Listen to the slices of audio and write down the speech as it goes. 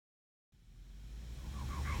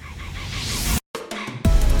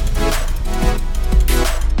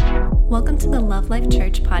Welcome to the Love Life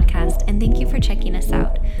Church podcast, and thank you for checking us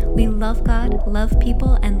out. We love God, love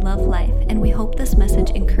people, and love life, and we hope this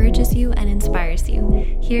message encourages you and inspires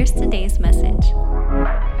you. Here's today's message.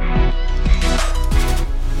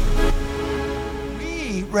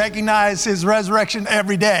 We recognize his resurrection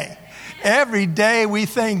every day. Every day we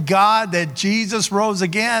thank God that Jesus rose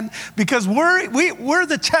again because we're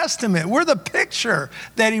the testament. We're the picture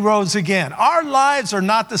that he rose again. Our lives are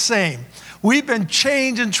not the same. We've been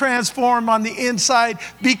changed and transformed on the inside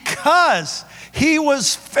because he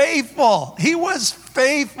was faithful. He was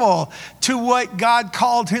faithful to what God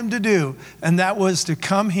called him to do, and that was to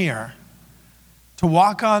come here, to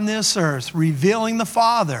walk on this earth, revealing the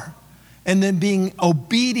Father, and then being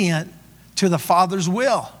obedient to the Father's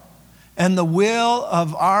will. And the will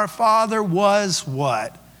of our Father was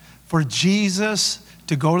what? For Jesus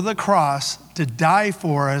to go to the cross, to die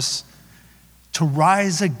for us, to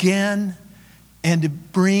rise again, and to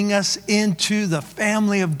bring us into the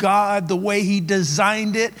family of God the way he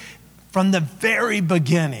designed it from the very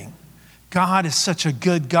beginning. God is such a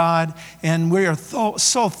good God, and we are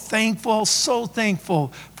so thankful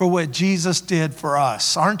for what Jesus did for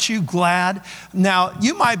us. Aren't you glad? Now,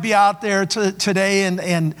 you might be out there today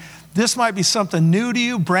and this might be something new to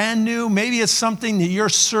you, brand new. Maybe it's something that you're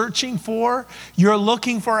searching for. You're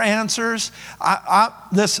looking for answers.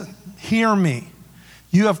 Listen, hear me.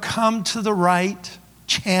 You have come to the right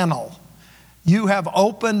channel. You have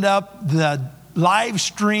opened up the live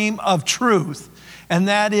stream of truth. And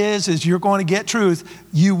that is you're going to get truth.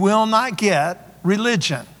 You will not get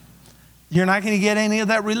religion. You're not going to get any of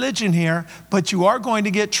that religion here, but you are going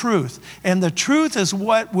to get truth. And the truth is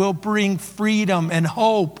what will bring freedom and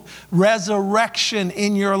hope, resurrection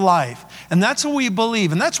in your life. And that's what we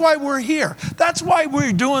believe. And that's why we're here. That's why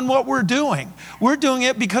we're doing what we're doing. We're doing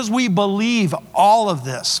it because we believe all of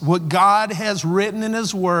this. What God has written in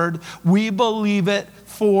his word, we believe it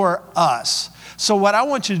for us. So what I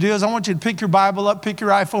want you to do is I want you to pick your Bible up, pick your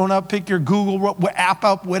iPhone up, pick your Google app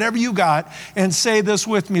up, whatever you got, and say this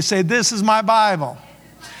with me. Say, this is my Bible.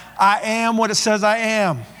 I am what it says I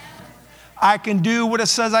am. I can do what it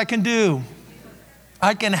says I can do.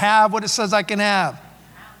 I can have what it says I can have.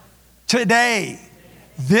 Today,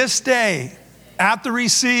 this day, after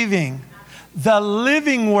receiving the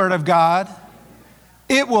living word of God,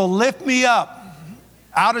 it will lift me up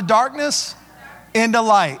out of darkness into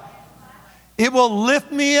light. It will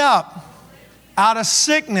lift me up out of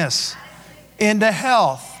sickness into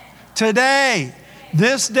health. Today,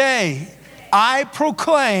 this day, I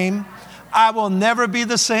proclaim I will never be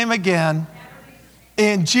the same again.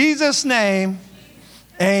 In Jesus' name,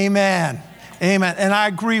 amen. Amen. And I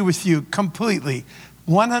agree with you completely.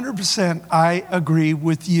 100% I agree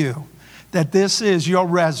with you that this is your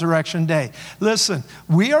resurrection day. Listen,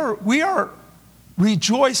 we are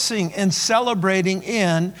rejoicing and celebrating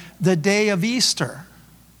in the day of Easter.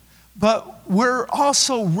 But we're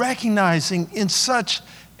also recognizing in such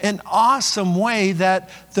an awesome way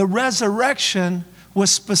that the resurrection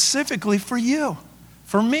was specifically for you,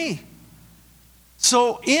 for me.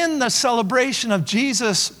 So in the celebration of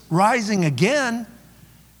Jesus rising again,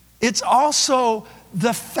 it's also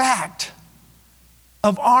the fact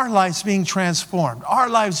of our lives being transformed, our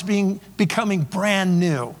lives becoming brand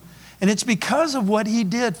new. And it's because of what he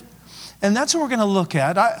did. And that's what we're going to look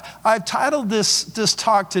at. I've titled this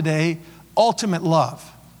talk today, Ultimate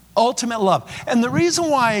Love. Ultimate Love. And the reason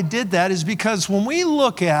why I did that is because when we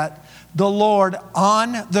look at the Lord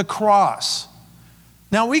on the cross,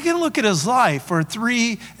 now we can look at his life for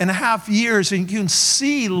 3.5 years and you can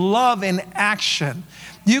see love in action.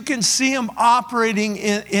 You can see him operating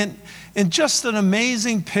in just an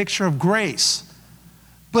amazing picture of grace.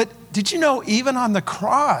 But did you know even on the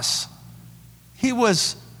cross, he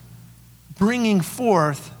was bringing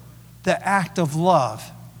forth the act of love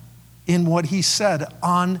in what he said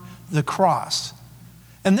on the cross.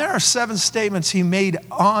 And there are 7 statements he made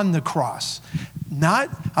on the cross.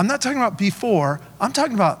 I'm not talking about before, I'm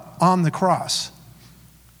talking about on the cross.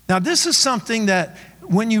 Now, this is something that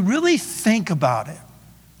when you really think about it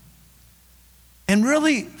and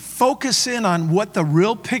really focus in on what the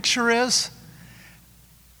real picture is,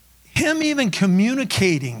 him even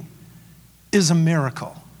communicating is a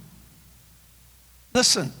miracle.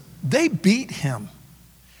 Listen, they beat him.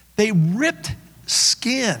 They ripped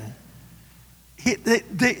skin.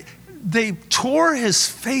 They tore his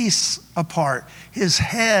face apart, his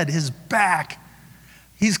head, his back.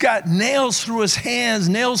 He's got nails through his hands,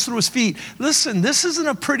 nails through his feet. Listen, this isn't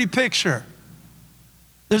a pretty picture.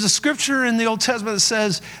 There's a scripture in the Old Testament that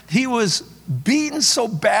says he was beaten so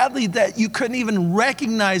badly that you couldn't even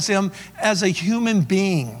recognize him as a human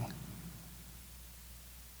being.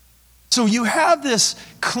 So you have this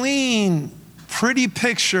clean, pretty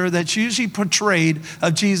picture that's usually portrayed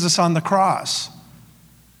of Jesus on the cross.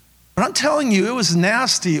 But I'm telling you, it was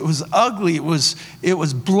nasty, it was ugly, it was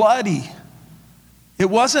bloody. It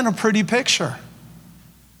wasn't a pretty picture.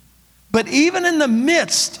 But even in the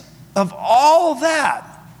midst of all that,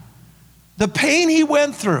 the pain he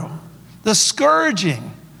went through, the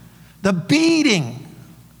scourging, the beating,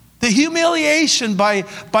 the humiliation by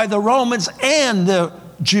the Romans and the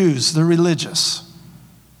Jews, the religious.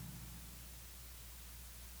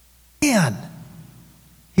 And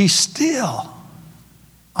he's still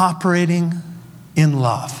operating in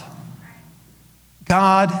love.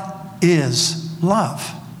 God is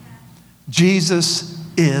love. Jesus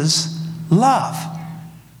is love.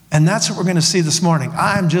 And that's what we're going to see this morning.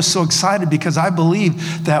 I'm just so excited because I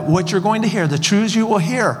believe that what you're going to hear, the truths you will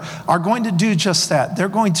hear, are going to do just that. They're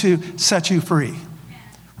going to set you free.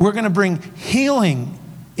 We're going to bring healing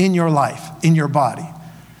in your life, in your body.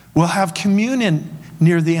 We'll have communion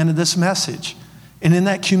near the end of this message. And in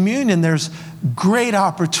that communion, there's great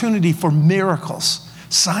opportunity for miracles,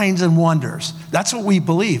 signs and wonders. That's what we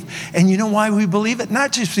believe. And you know why we believe it?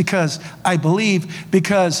 Not just because I believe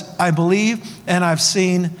and I've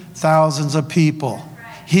seen thousands of people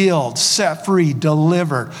healed, set free,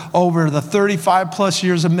 delivered. Over the 35 plus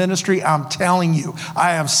years of ministry, I'm telling you,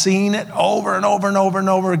 I have seen it over and over and over and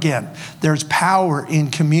over again. There's power in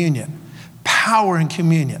communion. Power in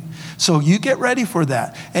communion. So you get ready for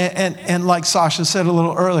that. And like Sasha said a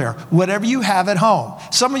little earlier, whatever you have at home.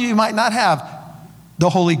 Some of you might not have the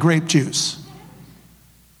holy grape juice.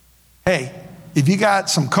 Hey, if you got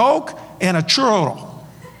some Coke and a churro,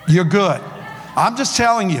 you're good. I'm just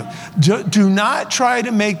telling you, do not try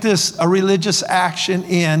to make this a religious action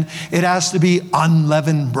it has to be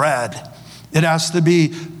unleavened bread. It has to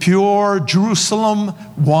be pure Jerusalem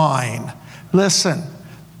wine. Listen,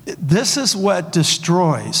 this is what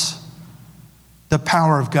destroys the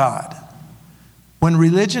power of God. When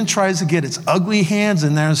religion tries to get its ugly hands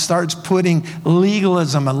in there and starts putting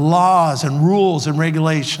legalism and laws and rules and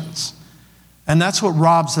regulations. And that's what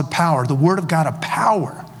robs the power, the Word of God of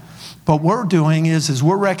power. But what we're doing is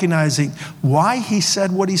we're recognizing why he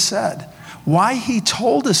said what he said, why he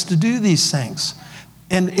told us to do these things.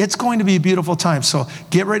 And it's going to be a beautiful time, so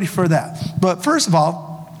get ready for that. But first of all,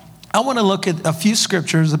 I want to look at a few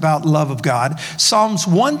scriptures about love of God. Psalms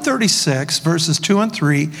 136, verses 2 and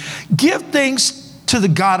 3. Give thanks to the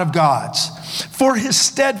God of gods, for his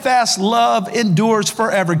steadfast love endures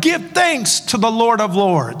forever. Give thanks to the Lord of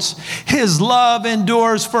lords. His love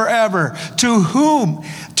endures forever.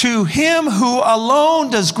 To him who alone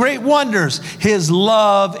does great wonders, his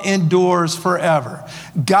love endures forever.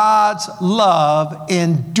 God's love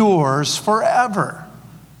endures forever.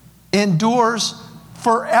 Endures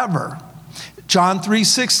forever. John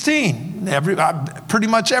 3:16. Pretty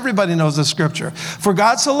much everybody knows the scripture. For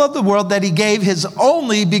God so loved the world that he gave his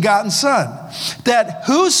only begotten son, that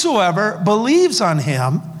whosoever believes on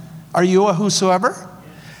him, are you a whosoever?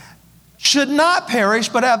 Should not perish,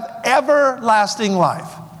 but have everlasting life.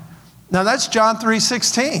 Now that's John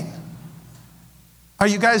 3:16. Are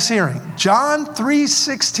you guys hearing? John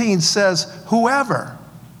 3:16 says, whoever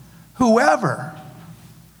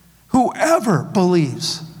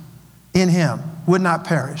believes in him would not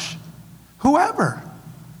perish. Whoever.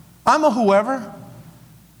 I'm a whoever.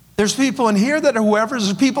 There's people in here that are whoever's.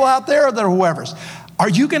 There's people out there that are whoever's. Are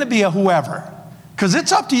you going to be a whoever? Because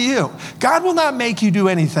it's up to you. God will not make you do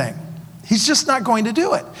anything. He's just not going to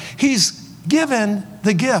do it. He's given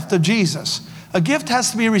the gift of Jesus. A gift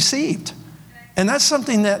has to be received. And that's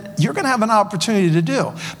something that you're going to have an opportunity to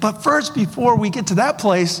do. But first, before we get to that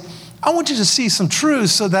place, I want you to see some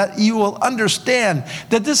truths so that you will understand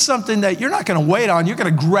that this is something that you're not going to wait on. You're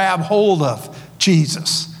going to grab hold of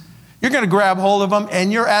Jesus. You're going to grab hold of him,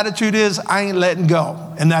 and your attitude is, I ain't letting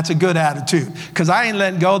go. And that's a good attitude, because I ain't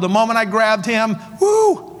letting go. The moment I grabbed him,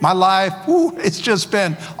 my life, it's just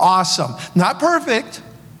been awesome. Not perfect.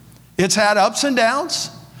 It's had ups and downs.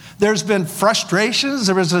 There's been frustrations.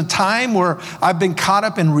 There was a time where I've been caught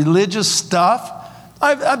up in religious stuff.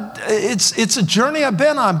 It's a journey I've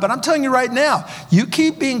been on, but I'm telling you right now, you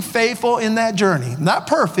keep being faithful in that journey. Not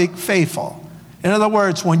perfect, faithful. In other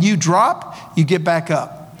words, when you drop, you get back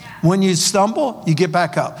up. When you stumble, you get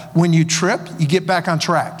back up. When you trip, you get back on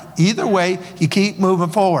track. Either way, you keep moving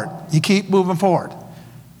forward. You keep moving forward.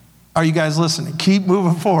 Are you guys listening? Keep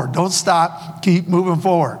moving forward. Don't stop. Keep moving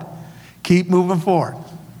forward. Keep moving forward.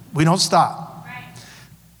 We don't stop.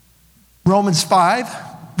 Romans 5,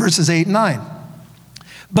 verses 8 and 9.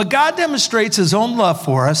 But God demonstrates his own love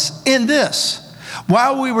for us in this: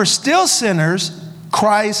 while we were still sinners,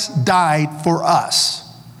 Christ died for us.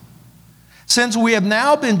 Since we have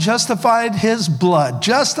now been justified by his blood,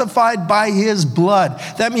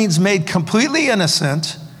 that means made completely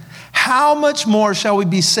innocent, how much more shall we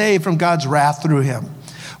be saved from God's wrath through him?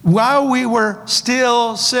 While we were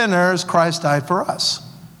still sinners, Christ died for us.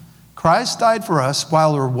 Christ died for us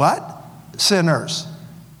while we're what? Sinners.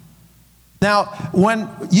 Now, when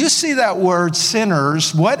you see that word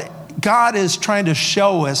sinners, what God is trying to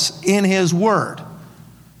show us in his word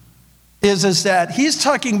is that he's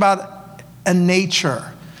talking about a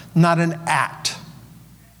nature, not an act.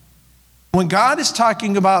 When God is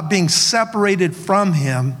talking about being separated from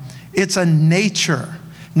him, it's a nature.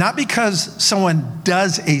 Not because someone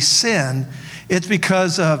does a sin, it's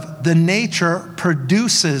because of the nature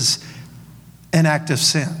produces an act of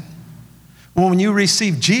sin. When you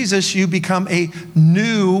receive Jesus, you become a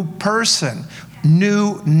new person,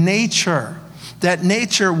 new nature. That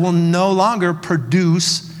nature will no longer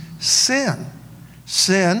produce sin.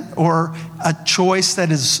 Sin, or a choice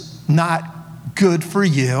that is not good for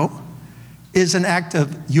you, is an act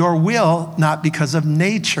of your will, not because of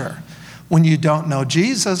nature. When you don't know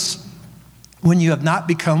Jesus, when you have not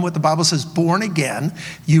become what the Bible says, born again,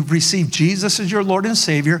 you've received Jesus as your Lord and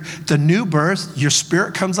Savior, the new birth, your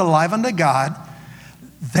spirit comes alive unto God,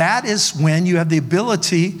 that is when you have the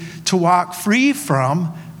ability to walk free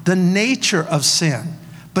from the nature of sin.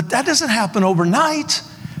 But that doesn't happen overnight.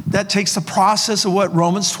 That takes the process of what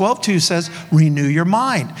Romans 12:2 says, renew your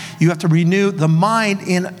mind. You have to renew the mind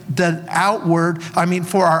in the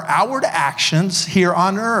for our outward actions here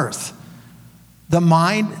on earth. The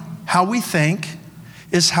mind, how we think,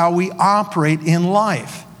 is how we operate in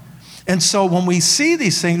life. And so when we see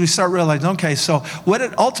these things, we start realizing, okay, so what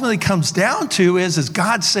it ultimately comes down to is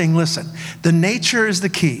God saying, listen, the nature is the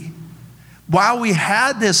key. While we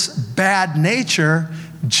had this bad nature,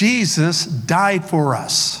 Jesus died for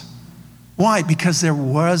us. Why? Because there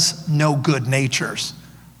was no good natures.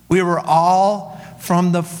 We were all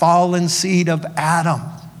from the fallen seed of Adam.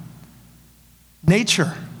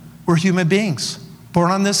 Nature. We're human beings,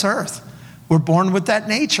 born on this earth. We're born with that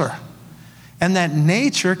nature. And that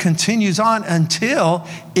nature continues on until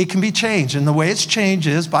it can be changed. And the way it's changed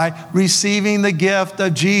is by receiving the gift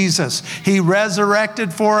of Jesus. He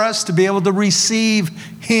resurrected for us to be able to receive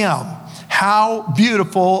him. How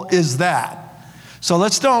beautiful is that? So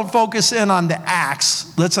let's don't focus in on the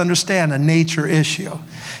acts. Let's understand a nature issue.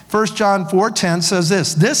 1 John 4:10 says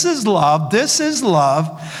this, this is love,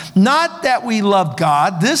 not that we love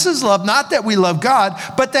God. This is love, not that we love God,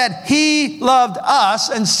 but that he loved us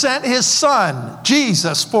and sent his son,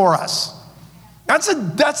 Jesus, for us. That's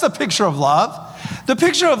the picture of love. The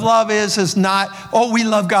picture of love is not, oh, we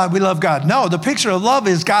love God, we love God. No, the picture of love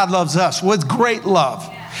is God loves us with great love.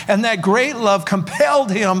 And that great love compelled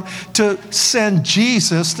him to send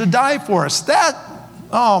Jesus to die for us. That,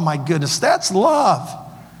 oh my goodness, that's love.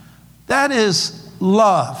 That is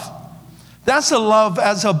love. That's a love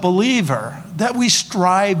as a believer that we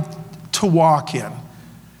strive to walk in.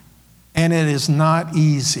 And it is not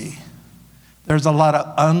easy. There's a lot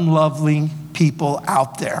of unlovely people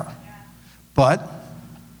out there. But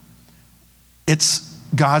it's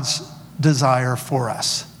God's desire for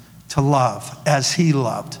us to love as he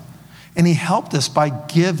loved. And he helped us by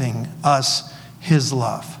giving us his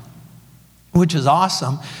love, which is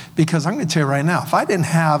awesome, because I'm going to tell you right now, if I didn't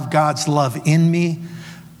have God's love in me,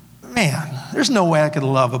 man, there's no way I could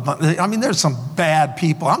love there's some bad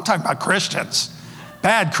people. I'm talking about Christians,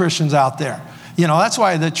 bad Christians out there. You know, that's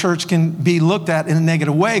why the church can be looked at in a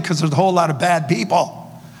negative way, because there's a whole lot of bad people.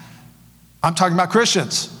 I'm talking about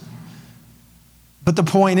Christians. But the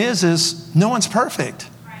point is no one's perfect.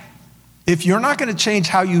 If you're not going to change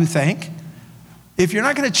how you think, if you're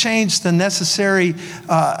not going to change the necessary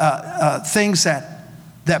things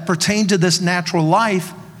that pertain to this natural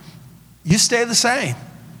life, you stay the same.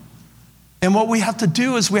 And what we have to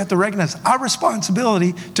do is we have to recognize our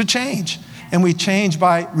responsibility to change. And we change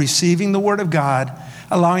by receiving the word of God,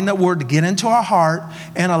 allowing that word to get into our heart,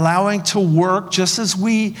 and allowing to work just as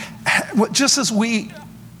we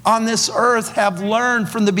on this earth have learned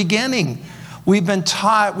from the beginning. We've been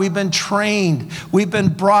taught, we've been trained, we've been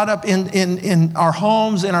brought up in our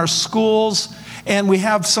homes, in our schools, and we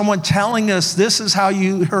have someone telling us this is how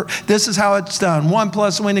it's done. 1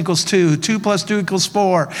 + 1 = 2, 2 + 2 =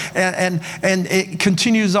 4, and it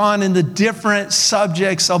continues on in the different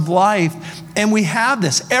subjects of life. And we have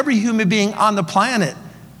this. Every human being on the planet,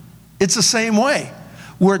 it's the same way.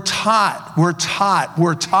 We're taught.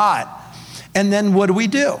 And then what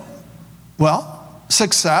do? Well,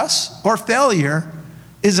 success or failure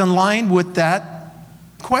is in line with that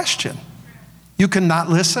question. You can not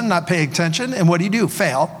listen, not pay attention, and what do?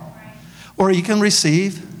 Fail. Or you can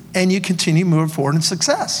receive and you continue moving forward in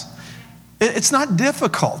success. It's not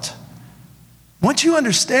difficult. Once you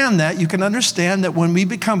understand that, you can understand that when we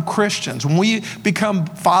become Christians, when we become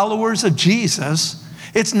followers of Jesus,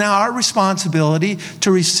 it's now our responsibility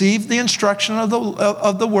to receive the instruction of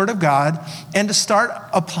the Word of God and to start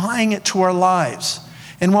applying it to our lives.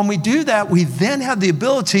 And when we do that, we then have the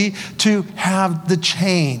ability to have the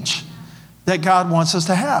change that God wants us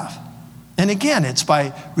to have. And again, it's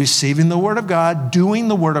by receiving the Word of God, doing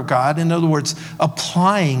the Word of God, in other words,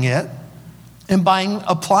 applying it. And by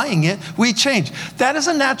applying it, we change. That is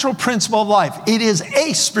a natural principle of life. It is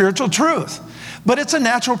a spiritual truth, but it's a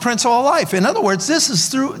natural principle of life. In other words, this is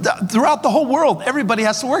throughout the whole world. Everybody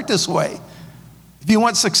has to work this way. If you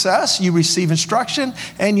want success, you receive instruction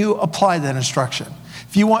and you apply that instruction.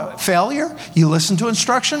 If you want failure, you listen to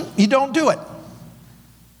instruction, you don't do it.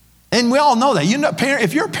 And we all know that.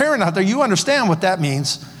 If you're a parent out there, you understand what that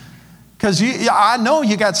means. Because I know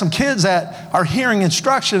you got some kids that are hearing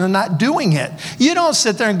instruction and not doing it. You don't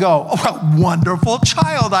sit there and go, oh, what a wonderful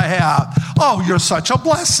child I have. Oh, you're such a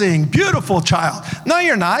blessing. Beautiful child. No,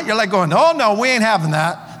 you're not. You're like going, oh, no, we ain't having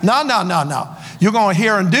that. No. You're going to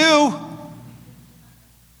hear and do.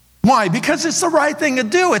 Why? Because it's the right thing to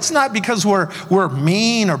do. It's not because we're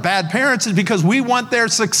mean or bad parents. It's because we want their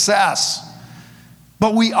success.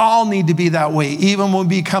 But we all need to be that way, even when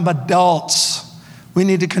we become adults. We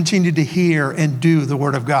need to continue to hear and do the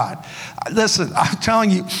Word of God. Listen, I'm telling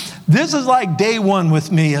you, this is like day one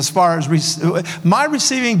with me as far as my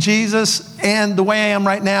receiving Jesus and the way I am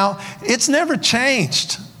right now. It's never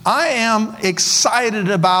changed. I am excited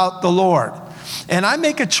about the Lord. And I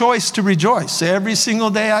make a choice to rejoice. Every single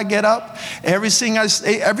day I get up, every single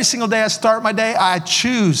day I start my day, I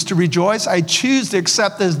choose to rejoice. I choose to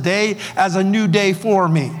accept this day as a new day for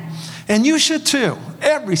me. And you should too.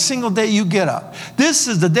 Every single day you get up. This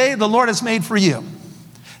is the day the Lord has made for you.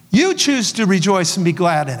 You choose to rejoice and be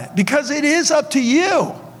glad in it because it is up to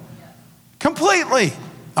you completely.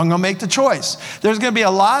 I'm going to make the choice. There's going to be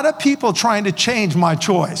a lot of people trying to change my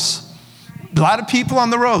choice. A lot of people on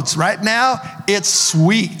the roads. Right now, it's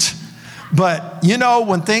sweet. But,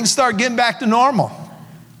 when things start getting back to normal,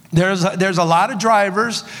 there's a lot of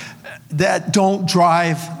drivers that don't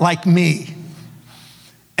drive like me.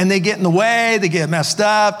 And they get in the way, they get messed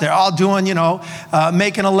up. They're all doing,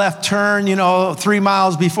 making a left turn, 3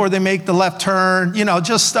 miles before they make the left turn,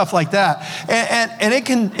 just stuff like that. And it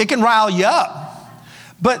can rile you up.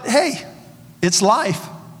 But hey, it's life.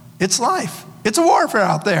 It's life. It's a warfare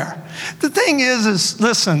out there. The thing is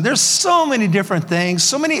listen, there's so many different things,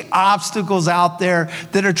 so many obstacles out there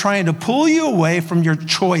that are trying to pull you away from your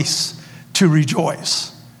choice to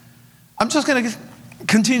rejoice. I'm just going to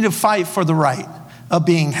continue to fight for the right of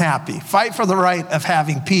being happy. Fight for the right of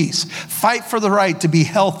having peace. Fight for the right to be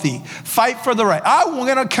healthy. Fight for the right. I'm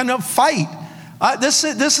going to kind of fight. This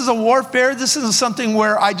is a warfare. This isn't something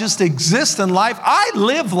where I just exist in life. I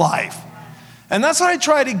live life. And that's what I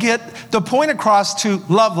try to get the point across to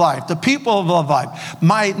Love Life, the people of Love Life,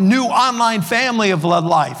 my new online family of Love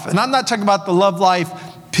Life. And I'm not talking about the Love Life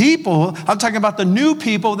people, I'm talking about the new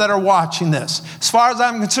people that are watching this. As far as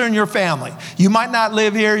I'm concerned, your family. You might not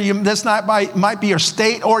live here. This might be your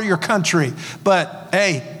state or your country. But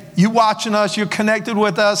hey, you watching us, you're connected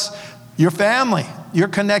with us, your family. You're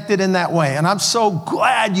connected in that way. And I'm so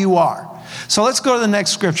glad you are. So let's go to the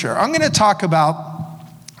next scripture. I'm going to talk about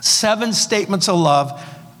 7 statements of love,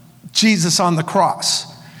 Jesus on the cross.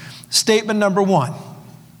 Statement number 1.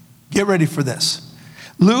 Get ready for this.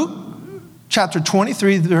 Luke chapter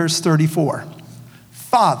 23, verse 34.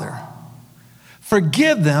 Father,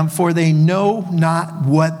 forgive them, for they know not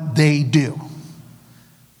what they do.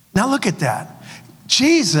 Now look at that.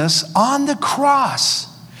 Jesus on the cross.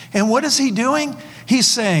 And what is he doing? He's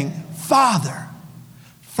saying, Father,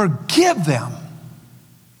 forgive them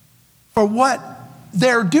for what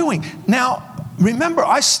they're doing. Now, remember,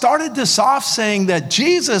 I started this off saying that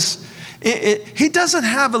Jesus, he doesn't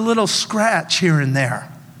have a little scratch here and there.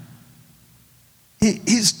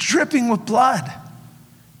 He's dripping with blood.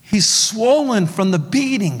 He's swollen from the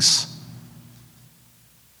beatings.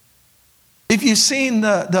 If you've seen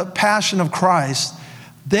the Passion of Christ,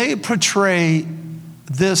 they portray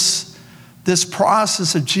this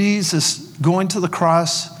process of Jesus going to the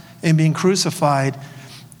cross and being crucified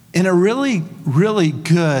in a really, really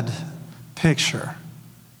good picture.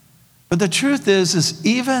 But the truth is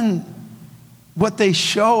even what they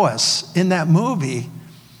show us in that movie,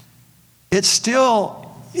 it's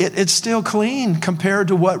still clean compared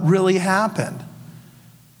to what really happened.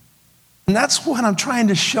 And that's what I'm trying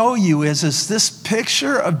to show you is this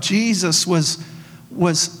picture of Jesus was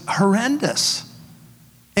horrendous.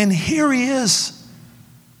 And here he is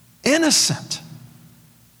innocent,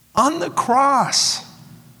 on the cross.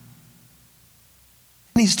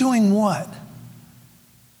 And he's doing what?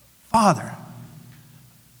 Father,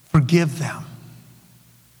 forgive them.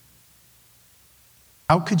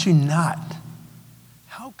 How could you not?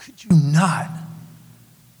 How could you not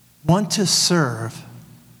want to serve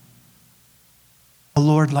a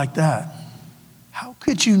Lord like that? How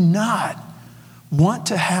could you not want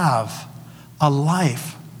to have a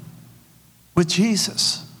life with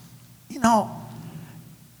Jesus? You know,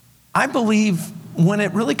 I believe when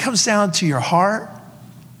it really comes down to your heart,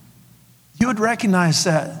 you would recognize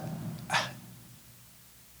that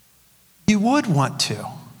you would want to.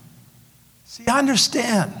 See, I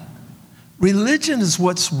understand. Religion is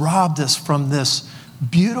what's robbed us from this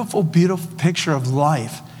beautiful, beautiful picture of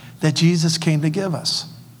life that Jesus came to give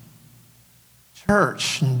us.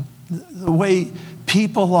 Church and the way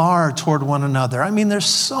people are toward one another. I mean, there's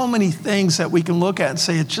so many things that we can look at and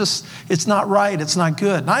say, it's not right, it's not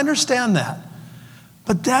good. And I understand that.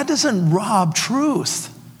 But that doesn't rob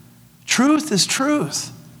truth. Truth is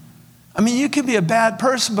truth. I mean, you can be a bad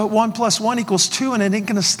person, but 1 + 1 = 2, and it ain't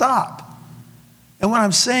gonna stop. And what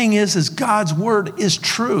I'm saying is God's word is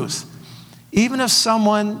truth. Even if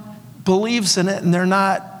someone believes in it and they're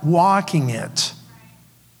not walking it.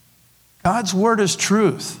 God's word is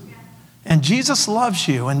truth. And Jesus loves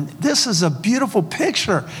you. And this is a beautiful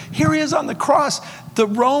picture. Here he is on the cross. The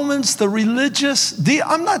Romans, the religious,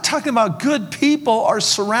 I'm not talking about good people are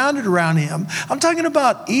surrounded around him. I'm talking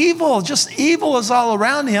about evil. Just evil is all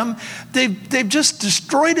around him. They've just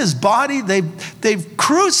destroyed his body. They've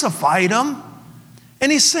crucified him.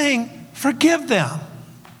 And he's saying, forgive them.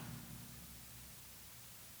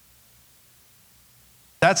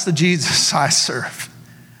 That's the Jesus I serve.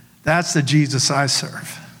 That's the Jesus I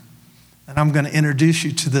serve. And I'm going to introduce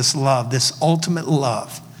you to this love, this ultimate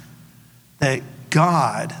love that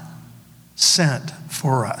God sent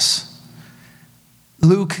for us.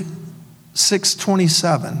 Luke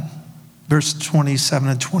 6:27, verse 27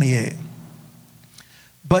 and 28.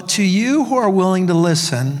 But to you who are willing to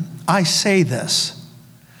listen, I say this.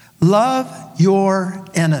 Love your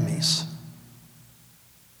enemies.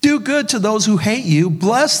 Do good to those who hate you.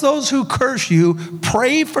 Bless those who curse you.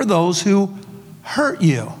 Pray for those who hurt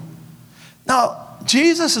you. Now,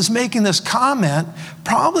 Jesus is making this comment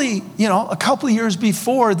probably, a couple of years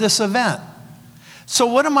before this event. So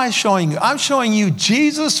what am I showing you? I'm showing you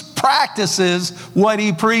Jesus practices what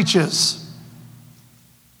he preaches.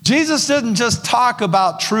 Jesus didn't just talk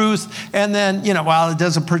about truth and then, well, it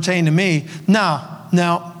doesn't pertain to me. No.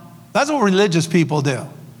 That's what religious people do.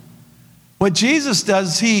 What Jesus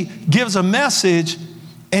does is he gives a message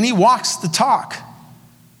and he walks the talk.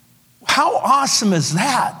 How awesome is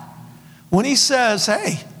that? When he says,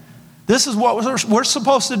 hey, this is what we're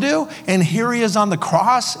supposed to do, and here he is on the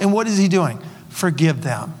cross, and what is he doing? Forgive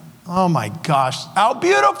them. Oh my gosh, how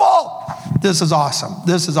beautiful. This is awesome.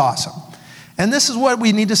 This is awesome. And this is what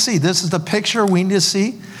we need to see. This is the picture we need to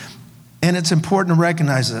see, and it's important to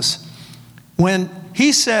recognize this. When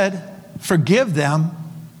he said, forgive them,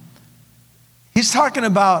 he's talking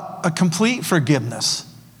about a complete forgiveness.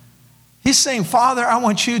 He's saying, Father, I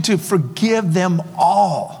want you to forgive them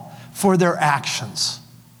all for their actions.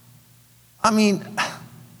 I mean,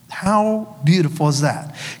 how beautiful is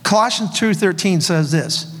that? Colossians 2:13 says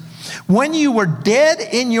this. When you were dead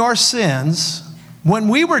in your sins, when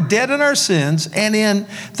we were dead in our sins and in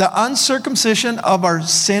the uncircumcision of our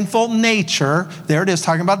sinful nature, there it is,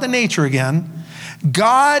 talking about the nature again,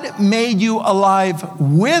 God made you alive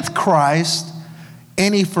with Christ,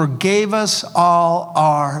 and he forgave us all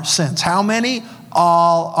our sins. How many?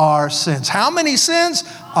 All our sins. How many sins?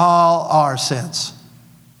 All our sins.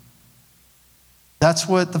 That's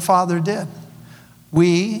what the Father did.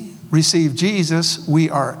 We receive Jesus. We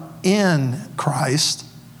are in Christ.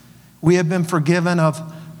 We have been forgiven of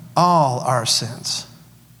all our sins.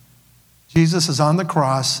 Jesus is on the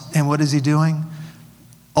cross, and what is he doing?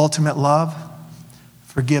 Ultimate love.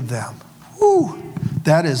 Forgive them. Woo!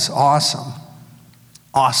 That is awesome.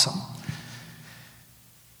 Awesome.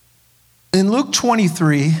 In Luke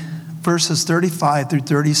 23, verses 35 through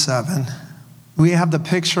 37, we have the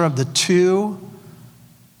picture of the two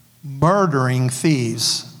murdering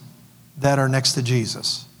thieves that are next to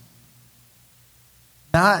Jesus.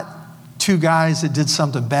 Not two guys that did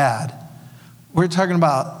something bad. We're talking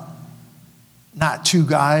about not two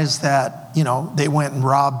guys that, they went and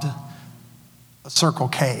robbed a Circle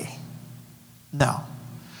K. No.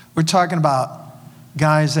 We're talking about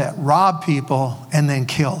guys that rob people and then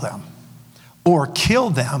kill them. Or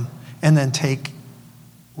kill them and then take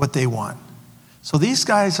what they want. So these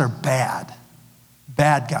guys are bad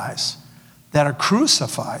guys. that are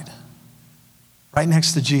crucified right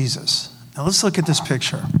next to Jesus. Now let's look at this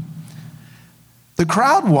picture. The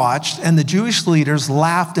crowd watched, and the Jewish leaders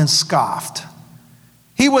laughed and scoffed.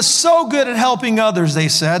 He was so good at helping others, they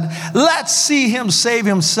said. Let's see him save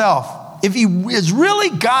himself. If he is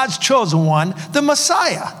really God's chosen one, the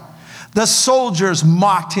Messiah. The soldiers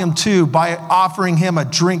mocked him too by offering him a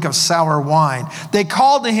drink of sour wine. They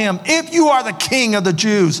called to him, if you are the king of the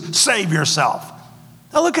Jews, save yourself.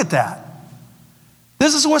 Now look at that.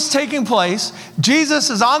 This is what's taking place. Jesus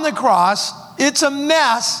is on the cross. It's a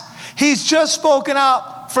mess. He's just spoken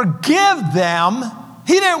out, forgive them.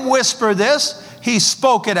 He didn't whisper this. He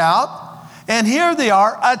spoke it out. And here they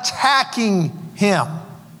are attacking him.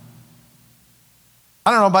 I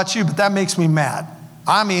don't know about you, but that makes me mad.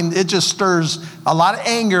 I mean, it just stirs a lot of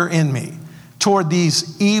anger in me toward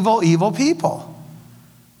these evil, evil people.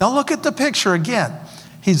 Now look at the picture again.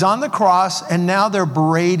 He's on the cross, and now they're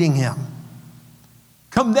berating him.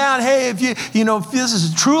 Come down, hey, if if this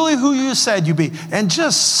is truly who you said you be. And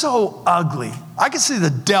just so ugly. I can see the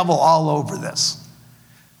devil all over this.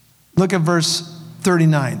 Look at verse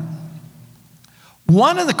 39.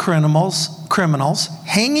 One of the criminals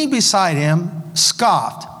hanging beside him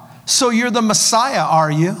scoffed. So you're the Messiah,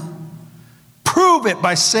 are you? Prove it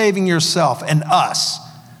by saving yourself and us.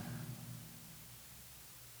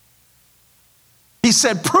 He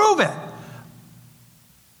said, prove it.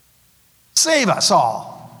 Save us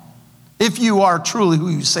all, if you are truly who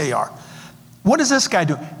you say you are. What is this guy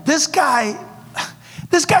doing? This guy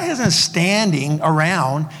isn't standing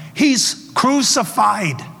around. He's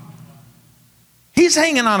crucified. He's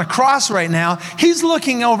hanging on a cross right now. He's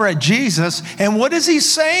looking over at Jesus. And what is he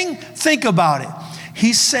saying? Think about it.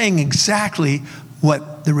 He's saying exactly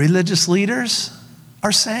what the religious leaders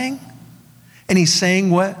are saying. And he's saying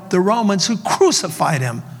what the Romans who crucified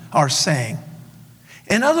him are saying.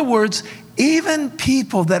 In other words, even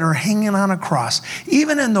people that are hanging on a cross,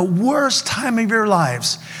 even in the worst time of your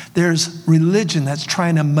lives, there's religion that's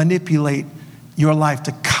trying to manipulate your life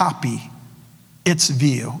to copy its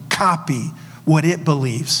view, copy what it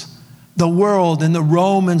believes. The world and the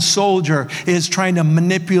Roman soldier is trying to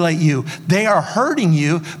manipulate you. They are hurting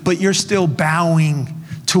you, but you're still bowing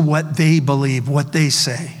to what they believe, what they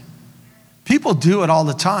say. People do it all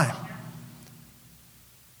the time.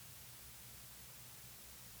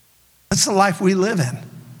 That's the life we live in.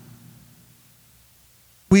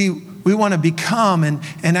 We want to become and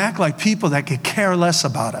act like people that could care less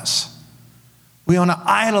about us. We want to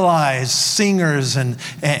idolize singers and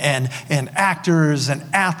actors and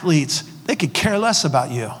athletes. They could care less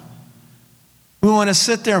about you. We want to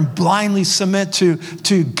sit there and blindly submit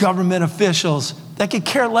to government officials that could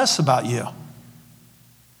care less about you.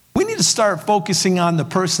 We need to start focusing on the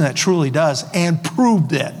person that truly does and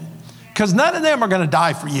proved it. Because none of them are going to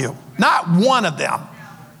die for you. Not one of them.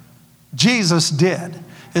 Jesus did.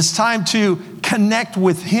 It's time to connect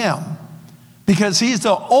with him because he's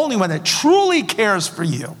the only one that truly cares for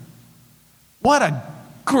you. What a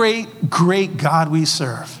great, great God we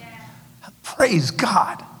serve. Praise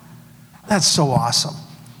God. That's so awesome.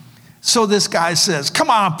 So this guy says, come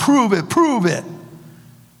on, prove it, prove it.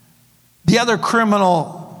 The other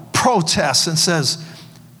criminal protests and says,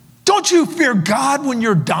 don't you fear God when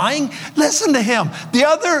you're dying? Listen to him. The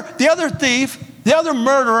other thief, the other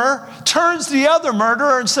murderer, turns to the other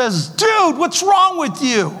murderer and says, dude, what's wrong with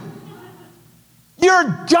you?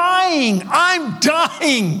 You're dying. I'm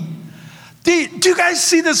dying. Do you guys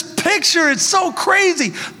see this picture? It's so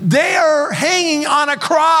crazy. They are hanging on a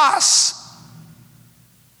cross.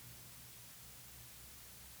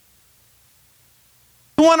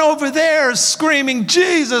 The one over there is screaming,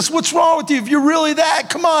 Jesus, what's wrong with you? If you're really that,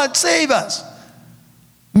 come on, save us.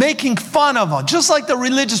 Making fun of them, just like the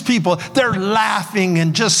religious people. They're laughing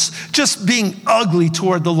and just being ugly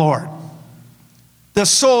toward the Lord. The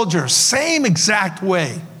soldier, same exact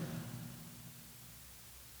way.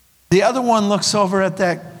 The other one looks over at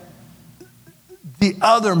the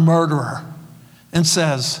other murderer and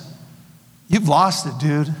says, you've lost it,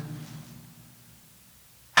 dude.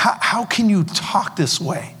 How can you talk this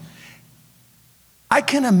way? I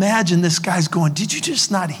can imagine this guy's going, did you just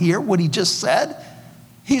not hear what he just said?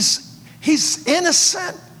 He's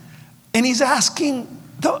innocent, and he's asking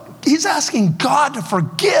God to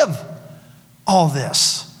forgive all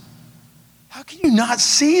this. How can you not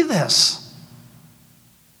see this?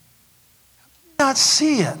 How can you not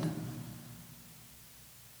see it?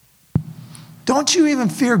 Don't you even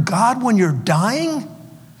fear God when you're dying?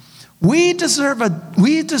 We deserve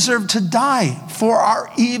to die for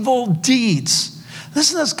our evil deeds.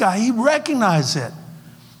 Listen to this guy. He recognized it.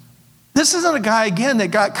 This isn't a guy, again, that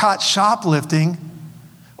got caught shoplifting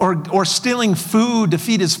or stealing food to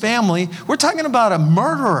feed his family. We're talking about a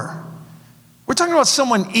murderer. We're talking about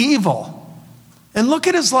someone evil. And look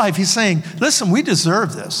at his life. He's saying, listen, we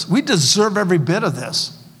deserve this. We deserve every bit of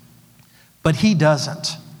this. But he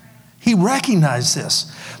doesn't. He recognized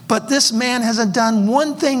this. But this man hasn't done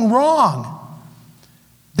one thing wrong.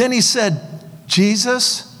 Then he said,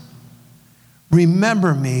 Jesus,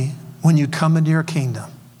 remember me when you come into your kingdom.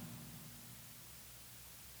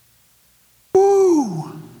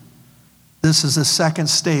 Woo! This is the second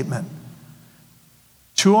statement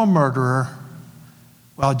to a murderer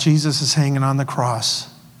while Jesus is hanging on the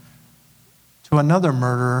cross, to another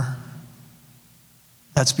murderer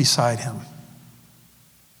that's beside him.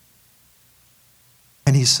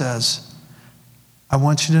 And he says, I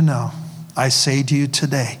want you to know, I say to you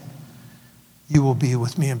today, you will be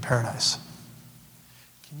with me in paradise.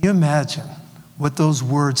 Can you imagine what those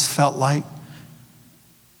words felt like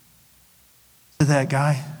to that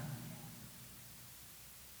guy?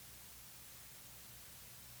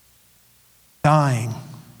 Dying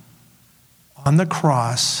on the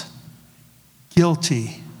cross,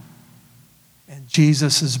 guilty, and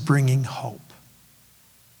Jesus is bringing hope.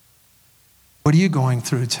 What are you going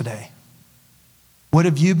through today? What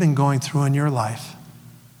have you been going through in your life?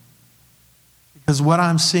 Because what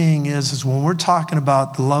I'm seeing is when we're talking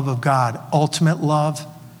about the love of God, ultimate love,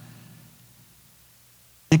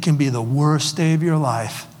 it can be the worst day of your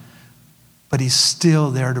life, but he's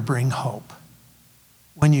still there to bring hope.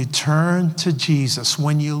 When you turn to Jesus,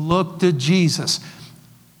 when you look to Jesus,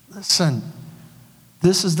 listen,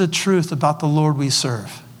 this is the truth about the Lord we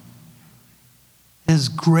serve. His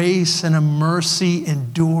grace and mercy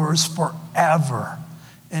endures forever.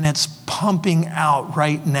 And it's pumping out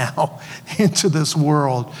right now into this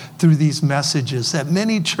world through these messages that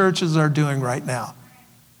many churches are doing right now.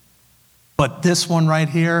 But this one right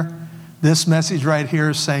here, this message right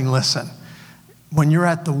here is saying, listen, when you're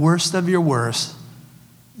at the worst of your worst,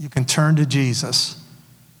 you can turn to Jesus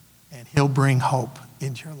and he'll bring hope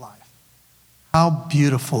into your life. How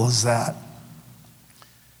beautiful is that?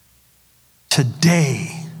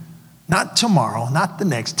 Today, not tomorrow, not the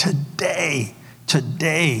next, today,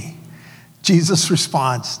 Jesus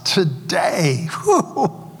responds, today.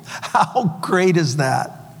 Whew, how great is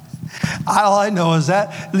that? All I know is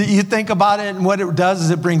that you think about it, and what it does is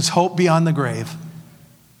it brings hope beyond the grave.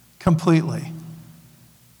 Completely.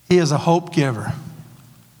 He is a hope giver.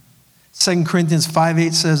 2 Corinthians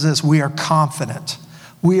 5:8 says this, we are confident.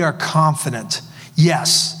 We are confident.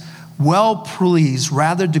 Yes, well pleased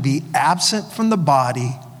rather to be absent from the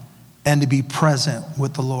body and to be present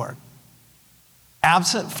with the Lord.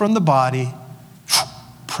 Absent from the body,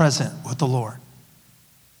 present with the Lord.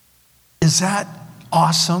 Is that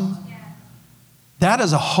awesome? That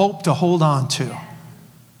is a hope to hold on to.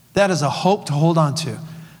 That is a hope to hold on to.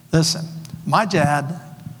 Listen, my dad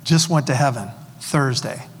just went to heaven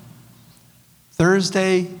Thursday.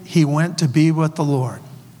 Thursday, he went to be with the Lord.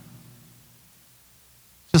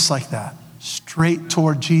 Just like that, straight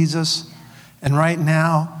toward Jesus. And right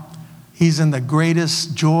now, he's in the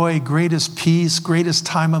greatest joy, greatest peace, greatest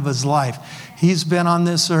time of his life. He's been on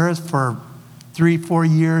this earth for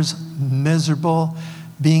 3-4 years, miserable,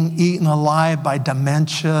 being eaten alive by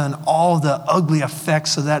dementia and all the ugly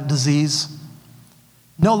effects of that disease.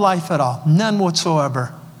 No life at all, none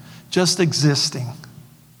whatsoever, just existing.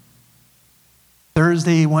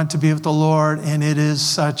 Thursday, he went to be with the Lord, and it is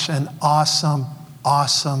such an awesome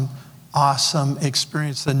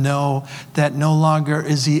experience to know that no longer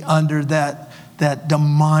is he under that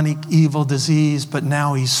demonic evil disease, but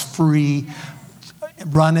now he's free,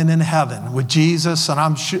 running in heaven with Jesus. And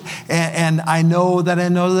I'm sure, and I know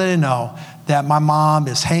that my mom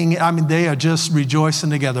is hanging. I mean, they are just rejoicing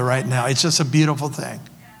together right now. It's just a beautiful thing.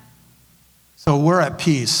 So we're at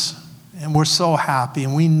peace, and we're so happy,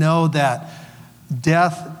 and we know that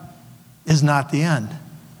death is not the end.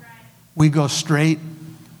 We go straight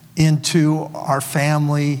into our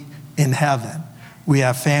family in heaven. We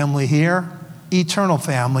have family here, eternal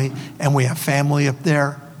family, and we have family up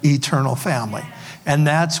there, eternal family. And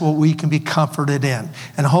that's what we can be comforted in.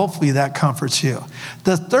 And hopefully that comforts you.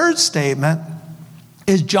 The third statement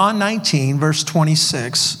is John 19, verse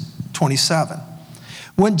 26, 27.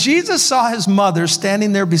 When Jesus saw his mother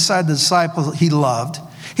standing there beside the disciple he loved,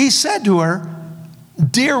 he said to her,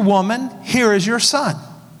 "Dear woman, here is your son."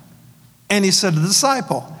 And he said to the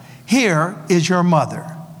disciple, "Here is your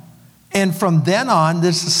mother." And from then on,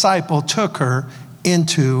 this disciple took her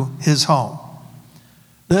into his home.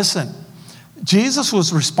 Listen, Jesus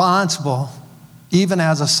was responsible even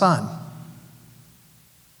as a son.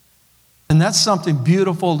 And that's something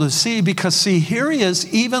beautiful to see because, see, here he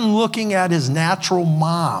is even looking at his natural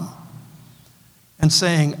mom and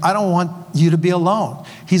saying, I don't want you to be alone.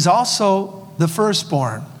 He's also the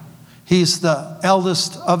firstborn. He's the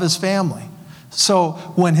eldest of his family. So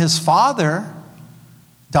when his father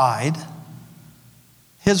died,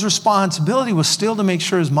 his responsibility was still to make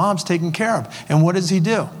sure his mom's taken care of. And what does he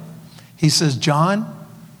do? He says, John,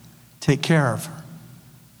 take care of her.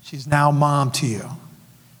 She's now mom to you.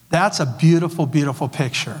 That's a beautiful, beautiful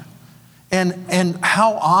picture. And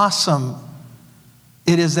how awesome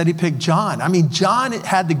it is that he picked John. I mean, John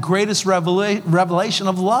had the greatest revelation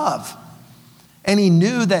of love. And he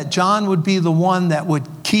knew that John would be the one that would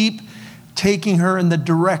keep taking her in the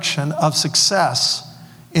direction of success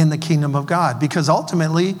in the kingdom of God. Because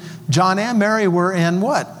ultimately, John and Mary were in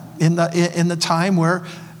what? In the time where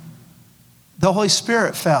the Holy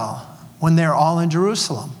Spirit fell, when they're all in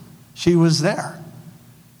Jerusalem. She was there.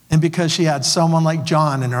 And because she had someone like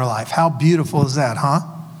John in her life. How beautiful is that, huh?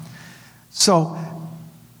 So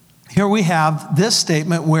here we have this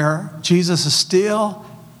statement where Jesus is still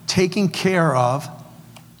taking care of. Are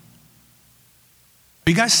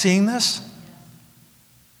you guys seeing this?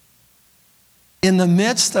 In the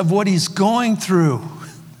midst of what he's going through,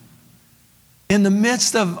 in the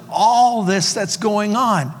midst of all this that's going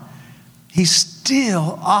on, he's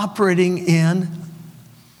still operating in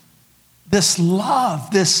this love,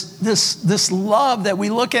 this love that we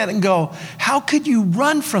look at and go, how could you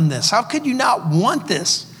run from this? How could you not want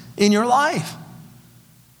this in your life?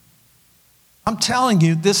 I'm telling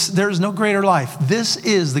you, there's no greater life. This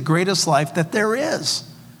is the greatest life that there is.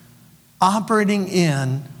 Operating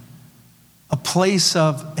in a place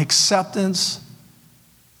of acceptance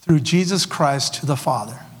through Jesus Christ to the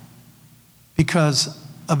Father because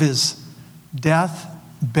of his death,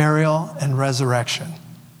 burial, and resurrection.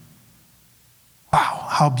 Wow,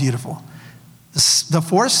 how beautiful. The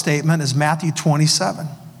fourth statement is Matthew 27,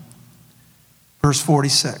 verse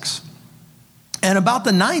 46. And about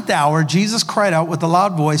the ninth hour, Jesus cried out with a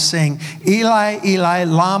loud voice, saying, Eli, Eli,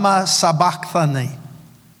 lama sabachthani.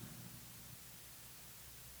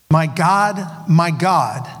 My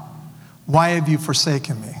God, why have you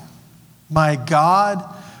forsaken me? My God,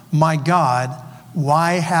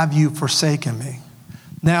 why have you forsaken me?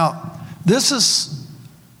 Now, this is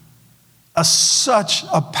such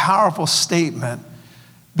a powerful statement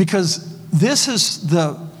because this is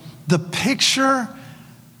the picture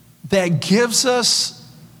that gives us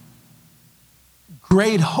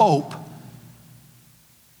great hope.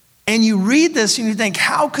 And you read this and you think,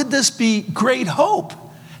 how could this be great hope?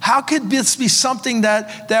 How could this be something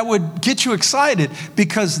that would get you excited?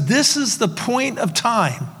 Because this is the point of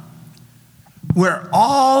time where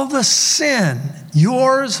all the sin,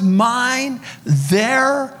 yours, mine,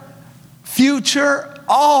 their future,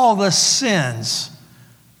 all the sins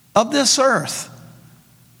of this earth,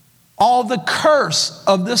 all the curse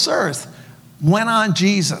of this earth went on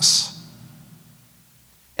Jesus.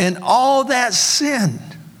 And all that sin,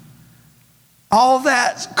 all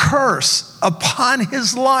that curse upon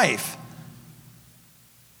his life,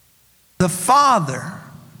 the Father,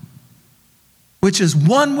 which is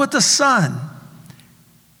one with the Son,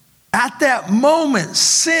 at that moment,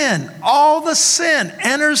 sin, all the sin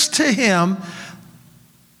enters to him.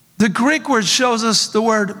 The Greek word shows us the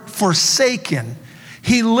word forsaken.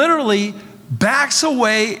 He literally backs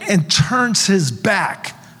away and turns his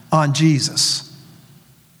back on Jesus.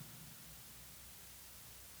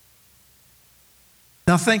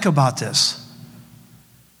 Now think about this.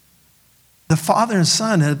 The Father and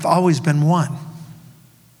Son have always been one.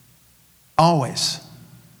 Always.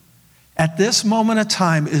 At this moment of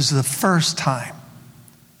time is the first time.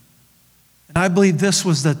 And I believe this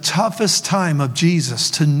was the toughest time of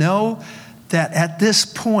Jesus, to know that at this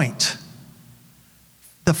point,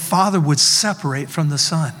 the Father would separate from the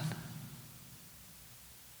Son.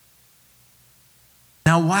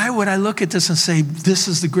 Now, why would I look at this and say, this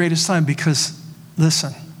is the greatest time? Because,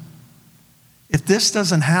 listen, if this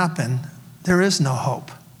doesn't happen, there is no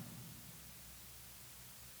hope.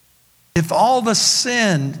 If all the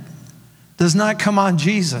sin does not come on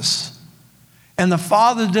Jesus, and the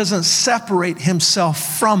Father doesn't separate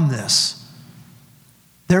himself from this,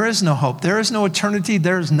 there is no hope. There is no eternity.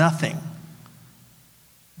 There is nothing.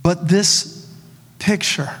 But this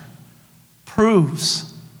picture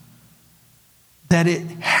proves that it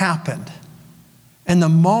happened. And the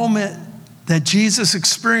moment that Jesus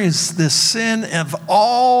experienced this sin of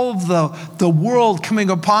all the world coming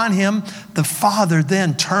upon him, the Father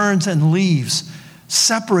then turns and leaves,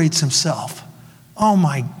 separates himself. Oh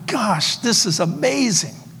my gosh, this is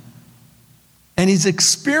amazing. And he's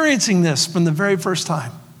experiencing this from the very first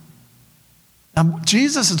time. Now,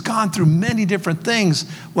 Jesus has gone through many different things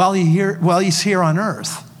while he's here on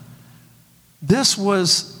earth. This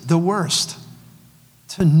was the worst,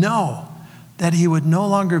 to know that he would no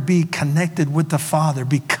longer be connected with the Father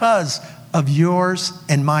because of yours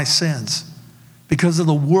and my sins, because of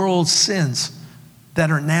the world's sins that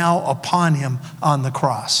are now upon him on the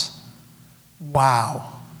cross.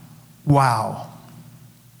 Wow. Wow.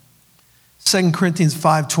 2 Corinthians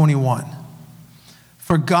 5:21.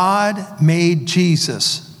 For God made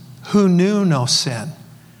Jesus, who knew no sin,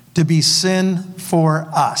 to be sin for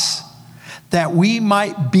us, that we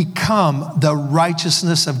might become the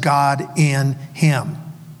righteousness of God in him.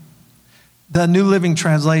 The New Living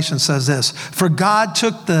Translation says this: for God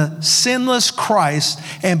took the sinless Christ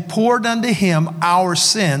and poured unto him our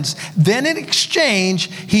sins. Then in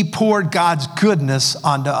exchange, he poured God's goodness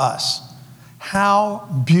onto us. How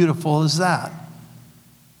beautiful is that?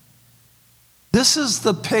 This is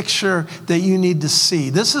the picture that you need to see.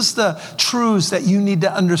 This is the truths that you need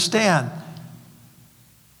to understand.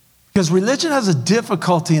 Because religion has a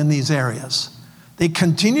difficulty in these areas. They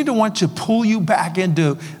continue to want to pull you back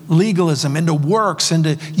into legalism, into works,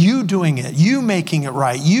 into you doing it, you making it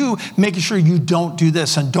right, you making sure you don't do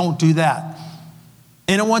this and don't do that.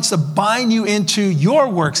 And it wants to bind you into your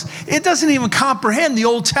works. It doesn't even comprehend the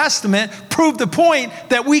Old Testament, prove the point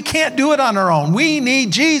that we can't do it on our own. We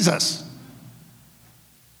need Jesus.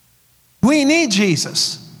 We need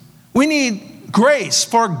Jesus. We need grace.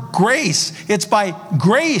 For grace, it's by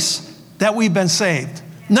grace that we've been saved.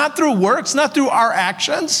 Not through works, not through our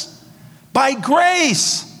actions. By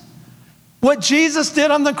grace. What Jesus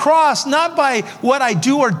did on the cross, not by what I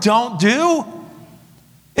do or don't do.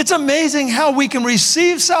 It's amazing how we can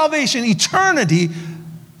receive salvation, eternity,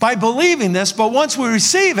 by believing this. But once we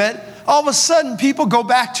receive it, all of a sudden people go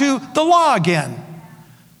back to the law again.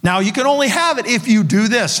 Now, you can only have it if you do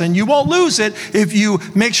this, and you won't lose it if you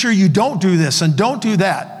make sure you don't do this and don't do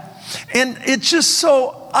that. And it's just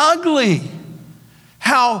so ugly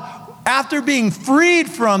how after being freed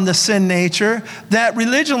from the sin nature, that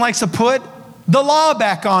religion likes to put the law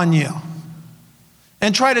back on you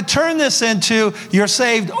and try to turn this into you're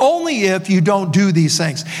saved only if you don't do these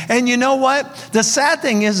things. And you know what? The sad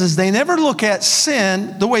thing is they never look at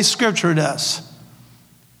sin the way Scripture does.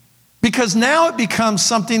 Because now it becomes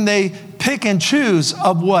something they pick and choose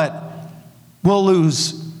of what will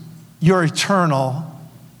lose your eternal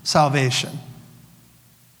salvation.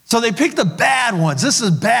 So they pick the bad ones. This is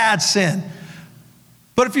bad sin.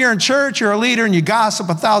 But if you're in church, you're a leader, and you gossip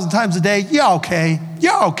 1,000 times a day, you're okay.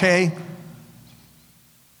 You're okay.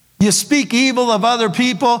 You speak evil of other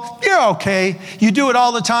people, you're okay. You do it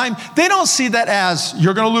all the time. They don't see that as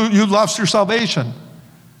you're going to lose, you lost your salvation.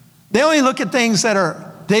 They only look at things that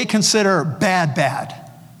they consider bad.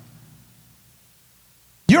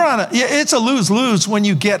 It's a lose-lose when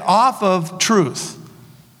you get off of truth.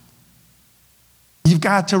 You've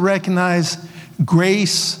got to recognize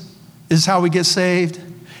grace is how we get saved,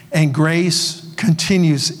 and grace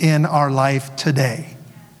continues in our life today.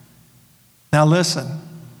 Now listen,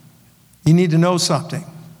 you need to know something.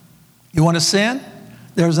 You want to sin?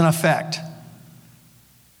 There's an effect.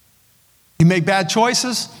 You make bad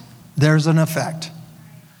choices? There's an effect.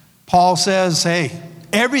 Paul says, hey,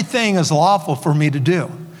 everything is lawful for me to do,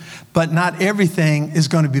 but not everything is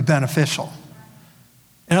going to be beneficial.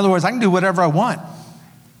 In other words, I can do whatever I want.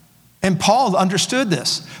 And Paul understood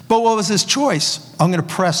this. But what was his choice? I'm going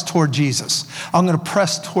to press toward Jesus. I'm going to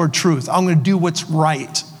press toward truth. I'm going to do what's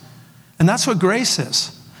right. And that's what grace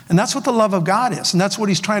is. And that's what the love of God is. And that's what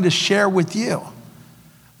he's trying to share with you.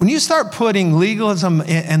 When you start putting legalism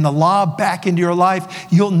and the law back into your life,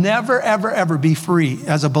 you'll never, ever, ever be free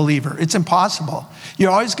as a believer. It's impossible. You're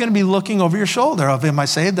always going to be looking over your shoulder of, am I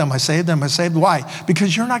saved? Am I saved? Am I saved? Why?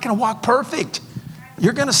 Because you're not going to walk perfect.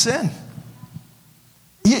 You're going to sin.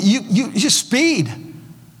 You speed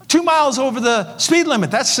 2 miles over the speed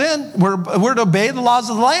limit. That's sin. We're to obey the laws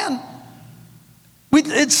of the land.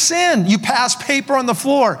 It's sin. You pass paper on the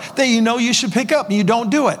floor that you know you should pick up and you don't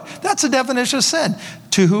do it. That's the definition of sin.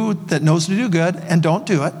 To who that knows to do good and don't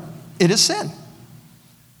do it, it is sin.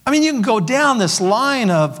 I mean, you can go down this line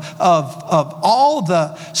of all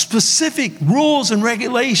the specific rules and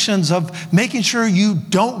regulations of making sure you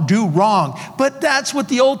don't do wrong. But that's what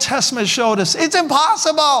the Old Testament showed us. It's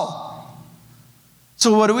impossible.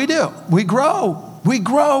 So what do? We grow. We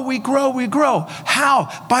grow.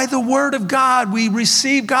 How? By the word of God. We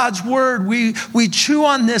receive God's word. We chew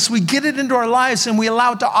on this. We get it into our lives and we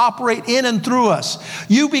allow it to operate in and through us.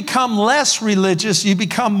 You become less religious. You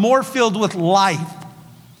become more filled with life.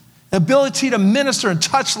 Ability to minister and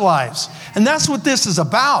touch lives. And that's what this is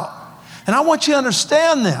about. And I want you to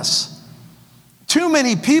understand this. too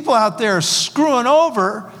many people out there screwing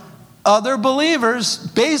over other believers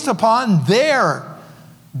based upon their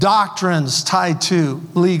doctrines tied to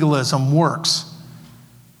legalism, works.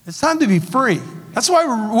 It's time to be free. That's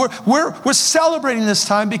why we're celebrating this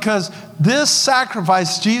time, because this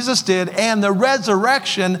sacrifice Jesus did and the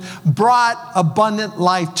resurrection brought abundant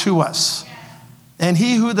life to us. And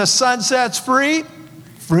he who the Son sets free,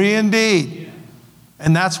 free indeed.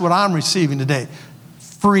 And that's what I'm receiving today.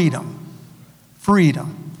 Freedom.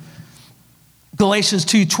 Freedom. Galatians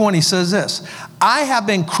 2:20 says this, I have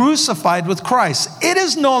been crucified with Christ. It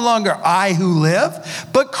is no longer I who live,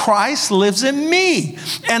 but Christ lives in me.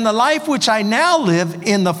 And the life which I now live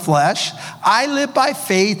in the flesh, I live by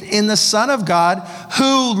faith in the Son of God,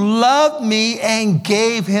 who loved me and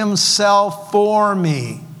gave himself for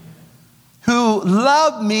me. Who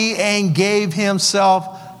loved me and gave himself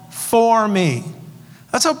for me.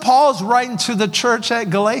 That's what Paul's writing to the church at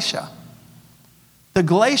Galatia. The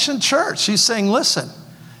Galatian church, he's saying, listen,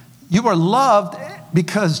 you are loved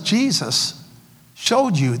because Jesus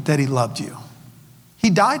showed you that he loved you. He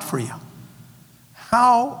died for you.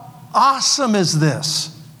 How awesome is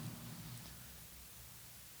this?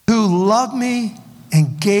 Who loved me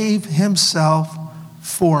and gave himself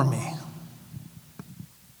for me.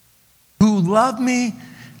 Who loved me,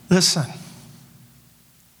 listen,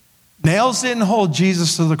 nails didn't hold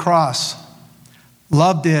Jesus to the cross.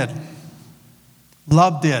 Love did.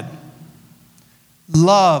 Love did.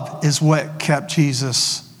 Love is what kept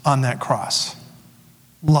Jesus on that cross.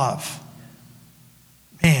 Love.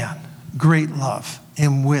 Man, great love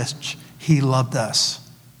in which he loved us.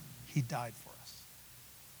 He died for us.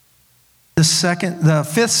 The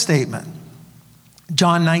fifth statement,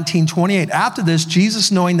 John 19:28. After this,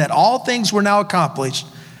 Jesus, knowing that all things were now accomplished,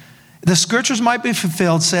 the scriptures might be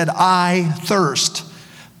fulfilled, said, I thirst.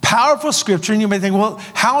 Powerful scripture, and you may think, well,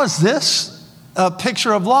 how is this a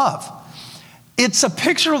picture of love? It's a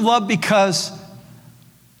picture of love because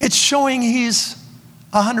it's showing he's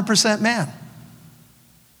 100% man.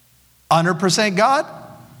 100% God,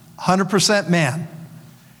 100% man.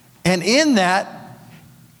 And in that,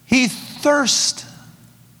 he's thirsty.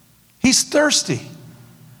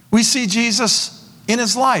 We see Jesus in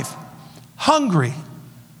his life, hungry.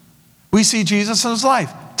 We see Jesus in his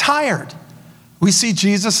life, tired. We see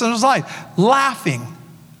Jesus in his life, laughing.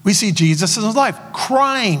 We see Jesus in his life,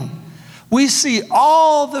 crying. We see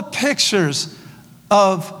all the pictures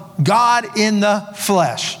of God in the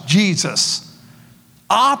flesh, Jesus,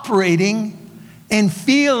 operating and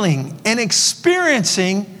feeling and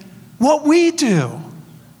experiencing what we do.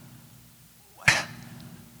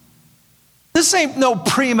 This ain't no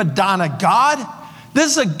prima donna God.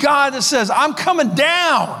 This is a God that says, I'm coming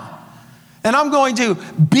down and I'm going to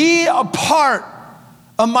be a part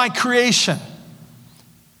of my creation.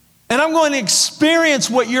 And I'm going to experience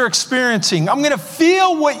what you're experiencing. I'm going to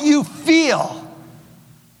feel what you feel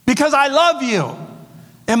because I love you.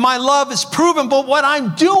 And my love is proven by what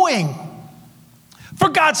I'm doing. For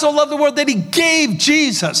God so loved the world that he gave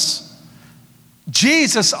Jesus.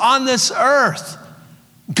 Jesus on this earth,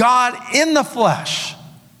 God in the flesh,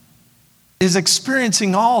 is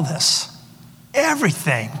experiencing all this.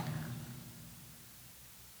 Everything.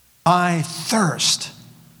 I thirst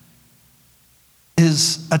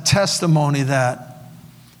is a testimony that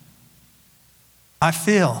I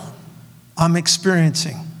feel, I'm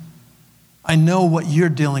experiencing. I know what you're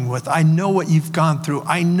dealing with. I know what you've gone through.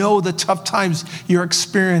 I know the tough times you're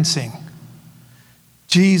experiencing.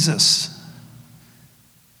 Jesus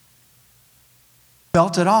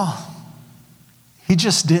felt it all. He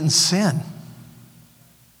just didn't sin.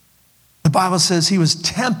 The Bible says he was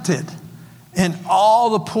tempted in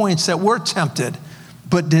all the points that were tempted,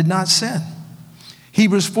 but did not sin.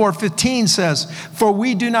 Hebrews 4:15 says, for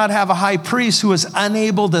we do not have a high priest who is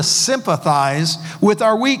unable to sympathize with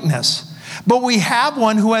our weakness, but we have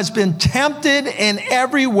one who has been tempted in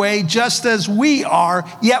every way just as we are,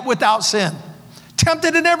 yet without sin.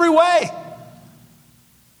 Tempted in every way.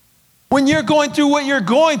 When you're going through what you're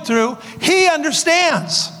going through, he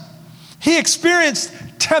understands. He experienced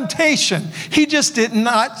temptation. He just did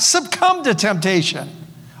not succumb to temptation.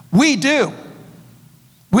 We do.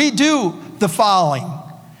 We do the following.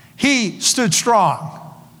 He stood strong.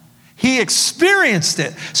 He experienced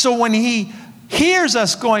it. So when he hears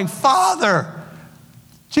us going, Father,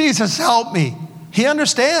 Jesus, help me, he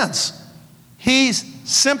understands. He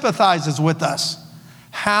sympathizes with us.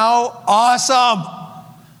 How awesome.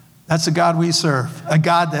 That's a God we serve, a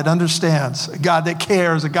God that understands, a God that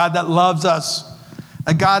cares, a God that loves us,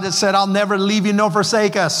 a God that said, I'll never leave you nor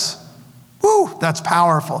forsake us. Woo, that's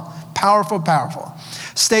powerful, powerful, powerful.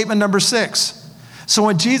 Statement number 6, So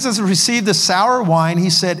when Jesus received the sour wine, he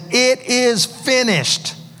said, "It is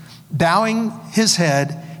finished." Bowing his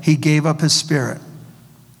head, he gave up his spirit.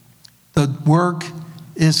 The work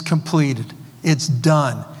is completed. It's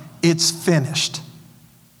done. It's finished.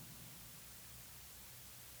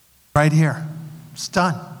 Right here. It's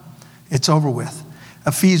done. It's over with.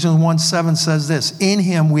 Ephesians 1:7 says this, "In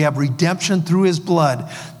him we have redemption through his blood,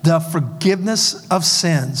 the forgiveness of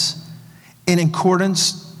sins, in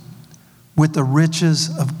accordance with the riches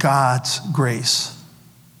of God's grace."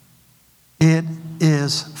 It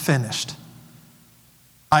is finished.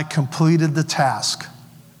 I completed the task.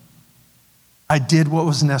 I did what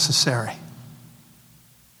was necessary.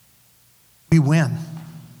 We win.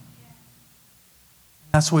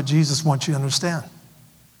 That's what Jesus wants you to understand.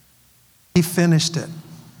 He finished it.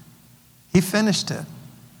 He finished it.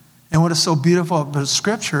 And what is so beautiful about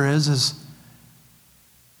Scripture is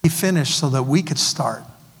he finished so that we could start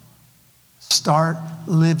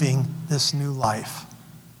living this new life.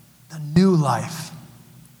 The new life.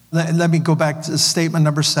 Let me go back to statement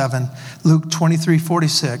number 7, Luke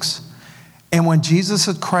 23:46. And when Jesus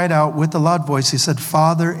had cried out with a loud voice, he said,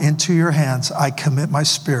 "Father, into your hands I commit my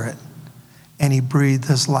spirit." And he breathed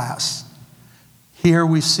his last. Here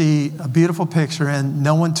we see a beautiful picture, and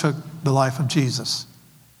no one took the life of Jesus.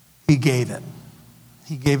 He gave it.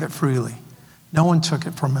 He gave it freely. No one took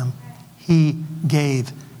it from him. He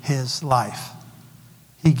gave his life.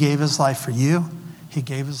 He gave his life for you. He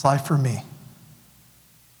gave his life for me.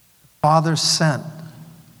 The Father sent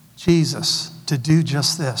Jesus to do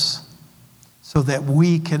just this so that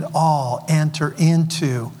we could all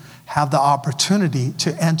have the opportunity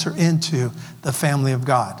to enter into the family of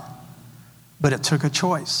God. But it took a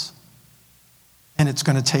choice. And it's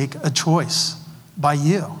going to take a choice by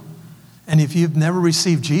you. And if you've never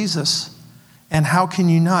received Jesus, and how can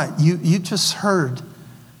you not? You just heard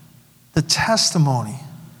the testimony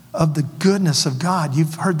of the goodness of God.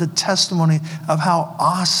 You've heard the testimony of how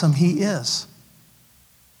awesome he is.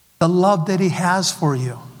 The love that he has for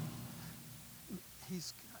you.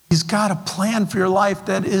 He's got a plan for your life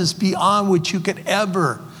that is beyond what you could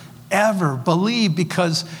ever believe,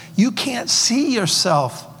 because you can't see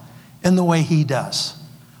yourself in the way he does.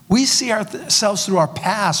 We see ourselves through our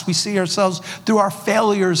past. We see ourselves through our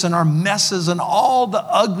failures and our messes and all the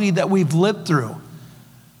ugly that we've lived through.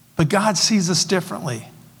 But God sees us differently.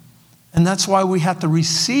 And that's why we have to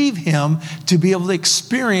receive him to be able to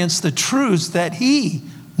experience the truths that he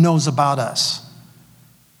knows about us.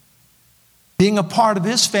 Being a part of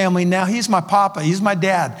his family, now he's my papa, he's my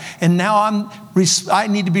dad. And now I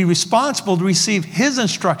need to be responsible to receive his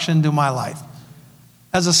instruction into my life.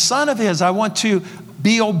 As a son of his, I want to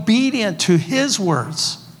be obedient to his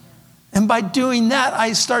words. And by doing that,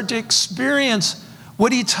 I start to experience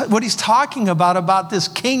what he's talking about this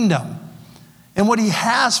kingdom and what he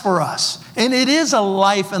has for us. And it is a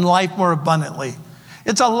life and life more abundantly.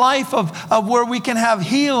 It's a life of where we can have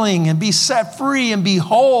healing and be set free and be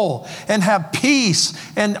whole and have peace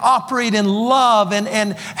and operate in love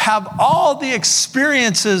and have all the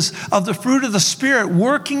experiences of the fruit of the Spirit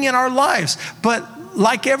working in our lives. But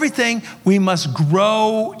like everything, we must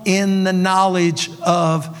grow in the knowledge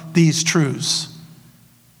of these truths.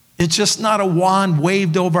 It's just not a wand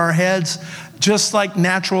waved over our heads. Just like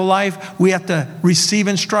natural life, we have to receive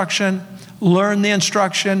instruction, learn the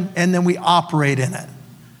instruction, and then we operate in it.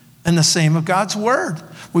 And the same of God's word.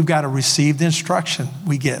 We've got to receive the instruction.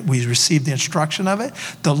 We receive the instruction of it,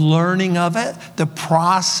 the learning of it, the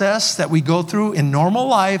process that we go through in normal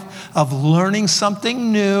life of learning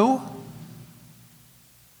something new.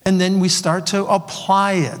 And then we start to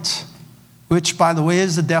apply it, which, by the way,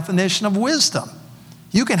 is the definition of wisdom.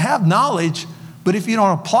 You can have knowledge, but if you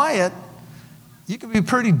don't apply it, you can be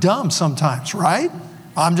pretty dumb sometimes, right?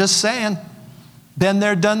 I'm just saying. Been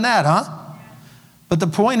there, done that, huh? But the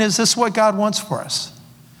point is, this is what God wants for us.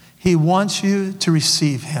 He wants you to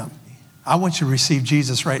receive him. I want you to receive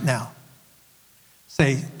Jesus right now.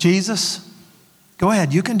 Say, "Jesus, go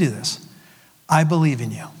ahead, you can do this. I believe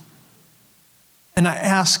in you. And I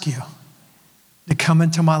ask you to come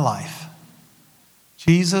into my life.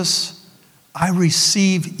 Jesus, I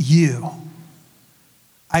receive you.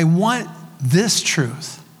 I want this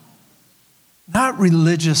truth, not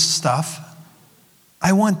religious stuff.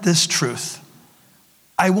 I want this truth.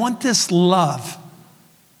 I want this love.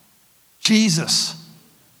 Jesus,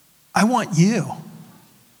 I want you.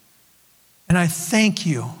 And I thank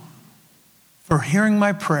you for hearing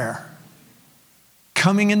my prayer,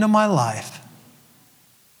 coming into my life,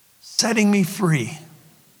 setting me free,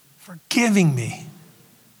 forgiving me,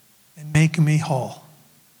 and making me whole.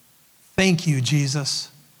 Thank you, Jesus.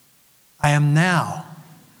 I am now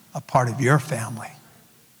a part of your family.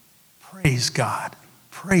 Praise God.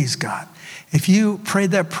 Praise God. If you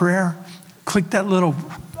prayed that prayer, click that little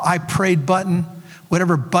I prayed button,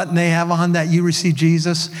 whatever button they have on that you receive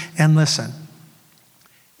Jesus, and listen.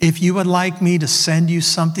 If you would like me to send you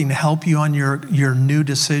something to help you on your new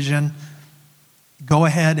decision, go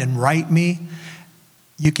ahead and write me.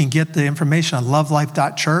 You can get the information on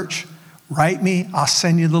lovelife.church. Write me. I'll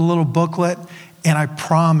send you the little booklet, and I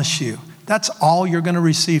promise you, that's all you're going to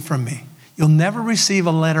receive from me. You'll never receive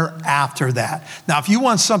a letter after that. Now, if you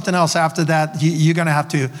want something else after that, you're going to have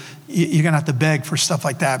to beg for stuff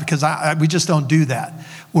like that, because we just don't do that.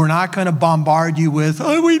 We're not going to bombard you with,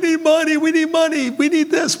 oh, we need money, we need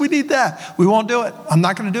this, we need that. We won't do it. I'm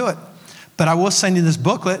not going to do it. But I will send you this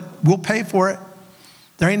booklet. We'll pay for it.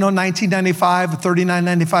 There ain't no $19.95 or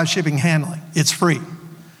 $39.95 shipping and handling. It's free.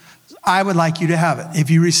 I would like you to have it. If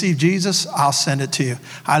you receive Jesus, I'll send it to you.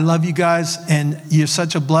 I love you guys, and you're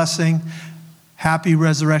such a blessing. Happy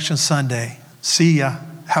Resurrection Sunday. See ya.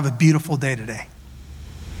 Have a beautiful day today.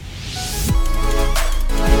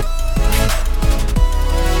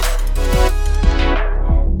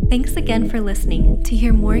 Thanks again for listening. To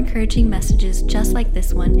hear more encouraging messages just like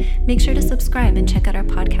this one, make sure to subscribe and check out our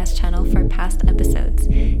podcast channel for past episodes.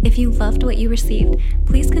 If you loved what you received,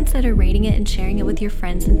 please consider rating it and sharing it with your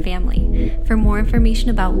friends and family. For more information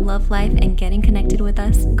about Love Life and getting connected with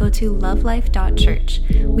us, go to lovelife.church.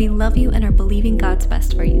 We love you and are believing God's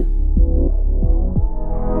best for you.